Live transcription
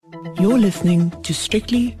You're listening to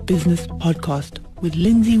Strictly Business Podcast with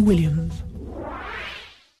Lindsay Williams.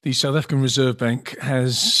 The South African Reserve Bank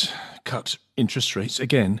has cut interest rates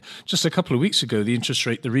again. Just a couple of weeks ago, the interest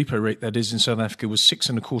rate, the repo rate that is in South Africa, was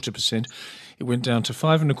 6.25%. It went down to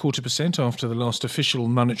 5.25% after the last official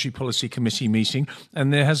Monetary Policy Committee meeting.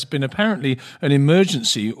 And there has been apparently an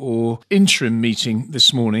emergency or interim meeting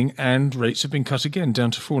this morning, and rates have been cut again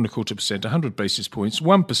down to 4.25%, 100 basis points,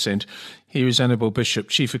 1%. Here is Annabel Bishop,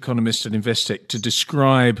 Chief Economist at Investec, to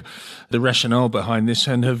describe the rationale behind this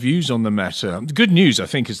and her views on the matter. Good news, I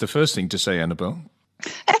think, is the first thing to say, Annabel.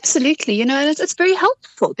 Absolutely. And it's very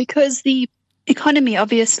helpful because the economy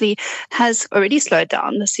obviously has already slowed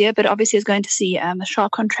down this year, but obviously is going to see a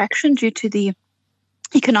sharp contraction due to the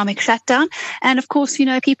economic shutdown. And of course,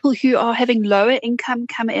 people who are having lower income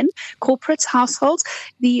come in, corporates, households.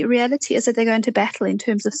 The reality is that they're going to battle in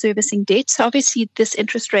terms of servicing debt. So obviously this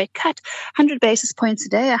interest rate cut, 100 basis points a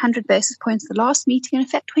day, 100 basis points the last meeting, and in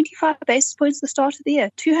fact 25 basis points at the start of the year,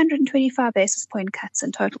 225 basis point cuts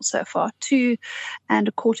in total so far,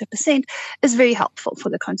 2.25% is very helpful for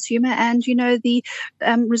the consumer. And the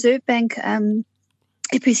Reserve Bank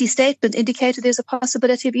EPC statement indicated there's a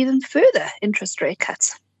possibility of even further interest rate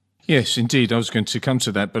cuts. Yes, indeed. I was going to come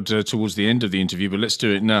to that, but towards the end of the interview, but let's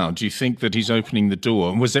do it now. Do you think that he's opening the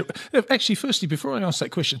door? And was there, actually, firstly, before I ask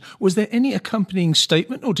that question, was there any accompanying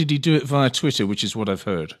statement, or did he do it via Twitter, which is what I've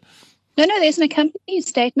heard? No, there's an accompanying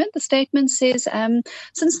statement. The statement says,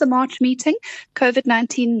 since the March meeting,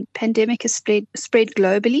 COVID-19 pandemic has spread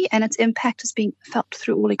globally and its impact is being felt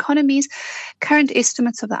through all economies. Current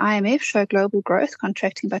estimates of the IMF show global growth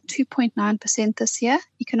contracting by 2.9% this year.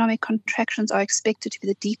 Economic contractions are expected to be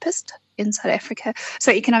the deepest in South Africa.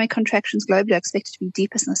 So economic contractions globally are expected to be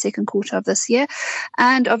deepest in the second quarter of this year.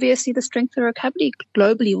 And obviously the strength of the recovery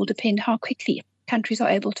globally will depend how quickly countries are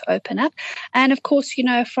able to open up. And of course,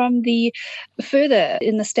 from the further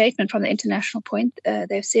in the statement from the international point,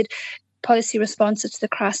 they've said policy responses to the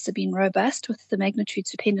crisis have been robust, with the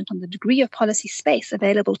magnitudes dependent on the degree of policy space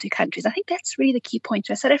available to countries. I think that's really the key point.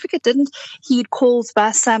 South Africa didn't heed calls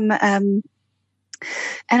by some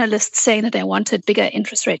analysts saying that they wanted bigger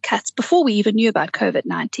interest rate cuts before we even knew about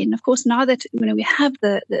COVID-19. Of course, now that we have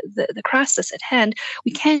the crisis at hand,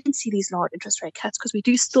 we can see these large interest rate cuts because we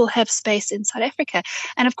do still have space in South Africa.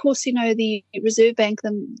 And of course, the Reserve Bank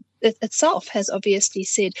itself has obviously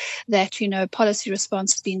said that, policy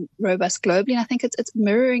response has been robust globally. And I think it's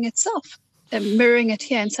mirroring itself. Mirroring it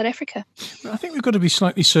here in South Africa. I think we've got to be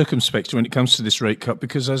slightly circumspect when it comes to this rate cut,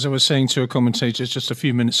 because as I was saying to a commentator just a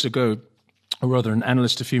few minutes ago, or rather an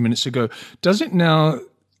analyst a few minutes ago, does it now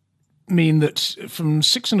mean that from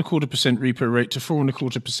 6.25% repo rate to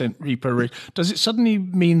 4.25% repo rate, does it suddenly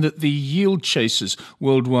mean that the yield chasers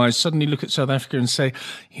worldwide suddenly look at South Africa and say,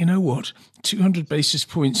 you know what, 200 basis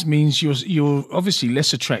points means you're obviously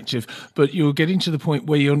less attractive, but you're getting to the point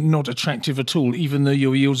where you're not attractive at all, even though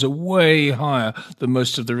your yields are way higher than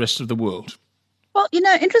most of the rest of the world? Well,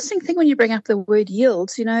 interesting thing when you bring up the word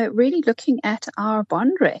yields, really looking at our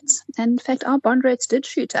bond rates. And in fact, our bond rates did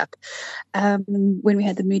shoot up when we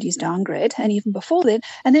had the Moody's downgrade and even before then.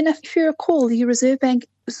 And then if you recall, the Reserve Bank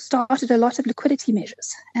started a lot of liquidity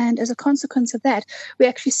measures. And as a consequence of that, we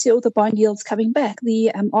actually see all the bond yields coming back.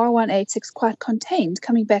 The R186 quite contained,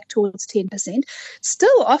 coming back towards 10%,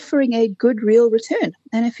 still offering a good real return.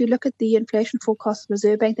 And if you look at the inflation forecast of the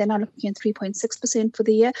Reserve Bank, they're now looking at 3.6% for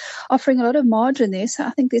the year, offering a lot of margin there. So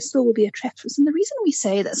I think there still will be attractiveness. And the reason we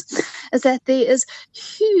say this is that there is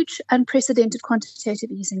huge unprecedented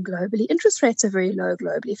quantitative easing globally. Interest rates are very low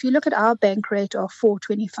globally. If you look at our bank rate of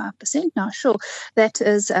 4.25%, now sure, that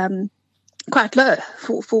is quite low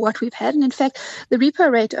for what we've had. And in fact, the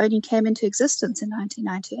repo rate only came into existence in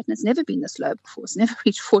 1998, and it's never been this low before. It's never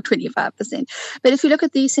reached 4.25%. But if you look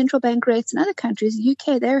at the central bank rates in other countries, the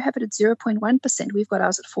UK, they have it at 0.1%. We've got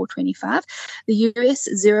ours at 4.25. The US,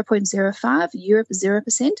 0.05. Europe,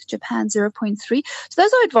 0%. Japan, 0.3. So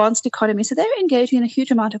those are advanced economies. So they're engaging in a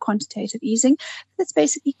huge amount of quantitative easing that's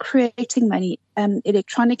basically creating money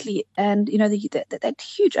electronically. And, that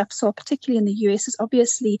huge upswell, particularly in the US, is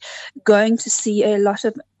obviously going to see a lot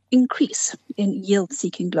of increase in yield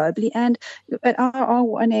seeking globally. And at our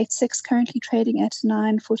R186 currently trading at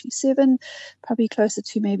 9.47, probably closer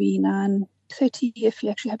to maybe 9.30 if you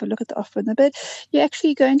actually have a look at the offer and the bid, you're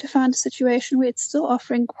actually going to find a situation where it's still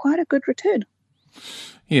offering quite a good return.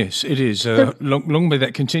 Yes, it is. Long may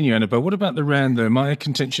that continue, Annabelle. What about the rand, though? My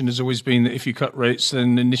contention has always been that if you cut rates,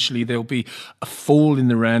 then initially there'll be a fall in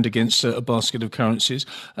the rand against a basket of currencies,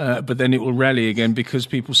 but then it will rally again because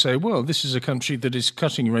people say, well, this is a country that is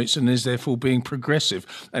cutting rates and is therefore being progressive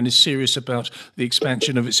and is serious about the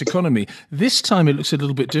expansion of its economy. This time it looks a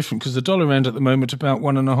little bit different because the dollar rand at the moment about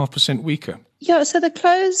 1.5% weaker. Yeah, so the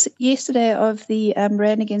close yesterday of the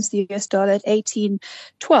rand against the US dollar at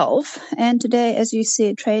 18.12, and today, as you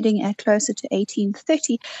said, trading at closer to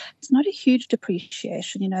 18.30. It's not a huge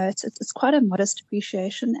depreciation, it's quite a modest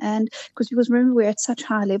depreciation, and because remember we're at such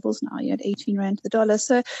high levels now, at 18 rand to the dollar,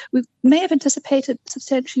 so we may have anticipated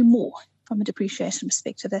substantially more from a depreciation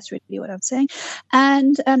perspective. That's really what I'm saying.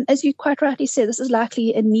 And as you quite rightly said, this is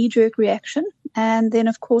likely a knee-jerk reaction, and then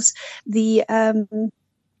of course the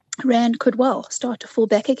rand could well start to fall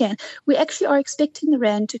back again. We actually are expecting the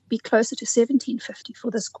rand to be closer to 17.50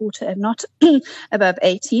 for this quarter and not above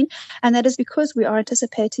 18. And that is because we are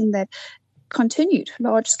anticipating that continued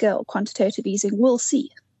large-scale quantitative easing will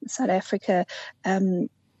see South Africa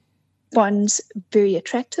bonds very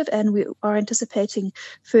attractive, and we are anticipating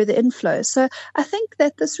further inflows. So I think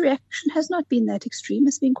that this reaction has not been that extreme.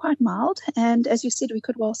 It's been quite mild. And as you said, we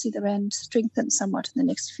could well see the rand strengthen somewhat in the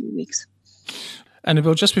next few weeks.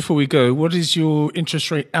 Annabel, just before we go, what is your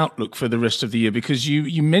interest rate outlook for the rest of the year? Because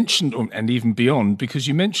you mentioned, and even beyond, because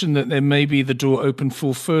you mentioned that there may be the door open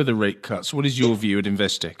for further rate cuts. What is your view at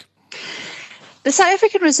Investec? The South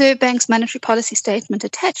African Reserve Bank's monetary policy statement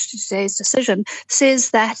attached to today's decision says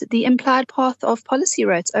that the implied path of policy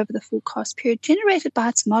rates over the forecast period generated by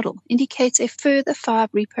its model indicates a further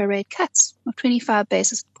 5 repo rate cuts of 25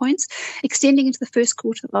 basis points extending into the first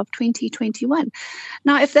quarter of 2021.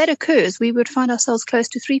 Now, if that occurs, we would find ourselves close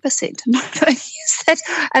to 3%. Not only is that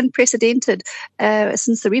unprecedented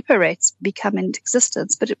since the repo rates become into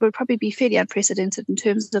existence, but it would probably be fairly unprecedented in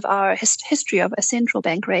terms of our history of a central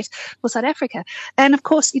bank rate for South Africa. And of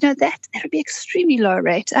course, that would be extremely low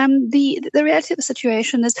rate. The reality of the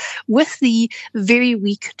situation is with the very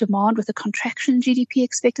weak demand, with the contraction in GDP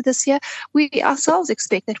expected this year, we ourselves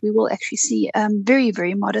expect that we will actually see very,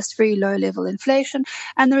 very modest, very low level inflation.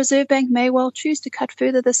 And the Reserve Bank may well choose to cut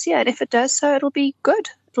further this year. And if it does so, it'll be good.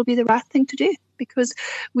 It'll be the right thing to do, because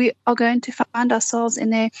we are going to find ourselves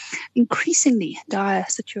in an increasingly dire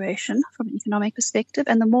situation from an economic perspective,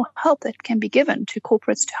 and the more help that can be given to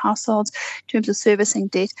corporates, to households, in terms of servicing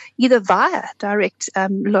debt, either via direct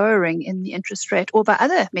lowering in the interest rate or by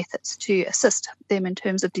other methods to assist them in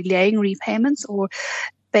terms of delaying repayments, or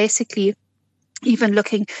basically even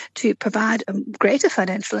looking to provide greater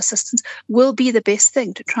financial assistance, will be the best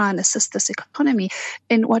thing to try and assist this economy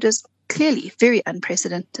in what is clearly very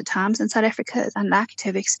unprecedented times, and South Africa is unlikely to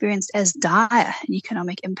have experienced as dire an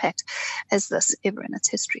economic impact as this ever in its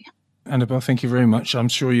history. Annabel, thank you very much. I'm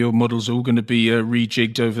sure your model's all going to be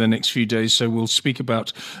rejigged over the next few days, so we'll speak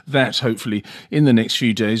about that hopefully in the next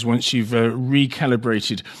few days once you've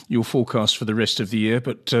recalibrated your forecast for the rest of the year.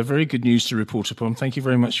 But very good news to report upon. Thank you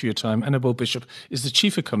very much for your time. Annabel Bishop is the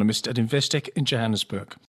Chief Economist at Investec in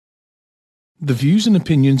Johannesburg. The views and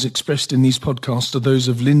opinions expressed in these podcasts are those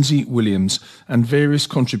of Lindsay Williams and various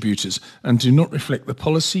contributors and do not reflect the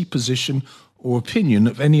policy, position or opinion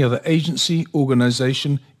of any other agency,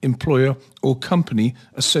 organisation, employer or company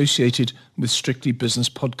associated with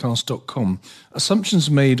strictlybusinesspodcast.com.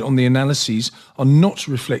 Assumptions made on the analyses are not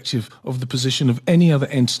reflective of the position of any other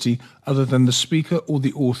entity other than the speaker or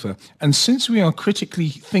the author. And since we are critically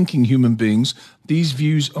thinking human beings, these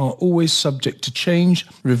views are always subject to change,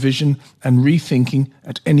 revision and rethinking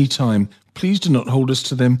at any time. Please do not hold us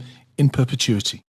to them in perpetuity.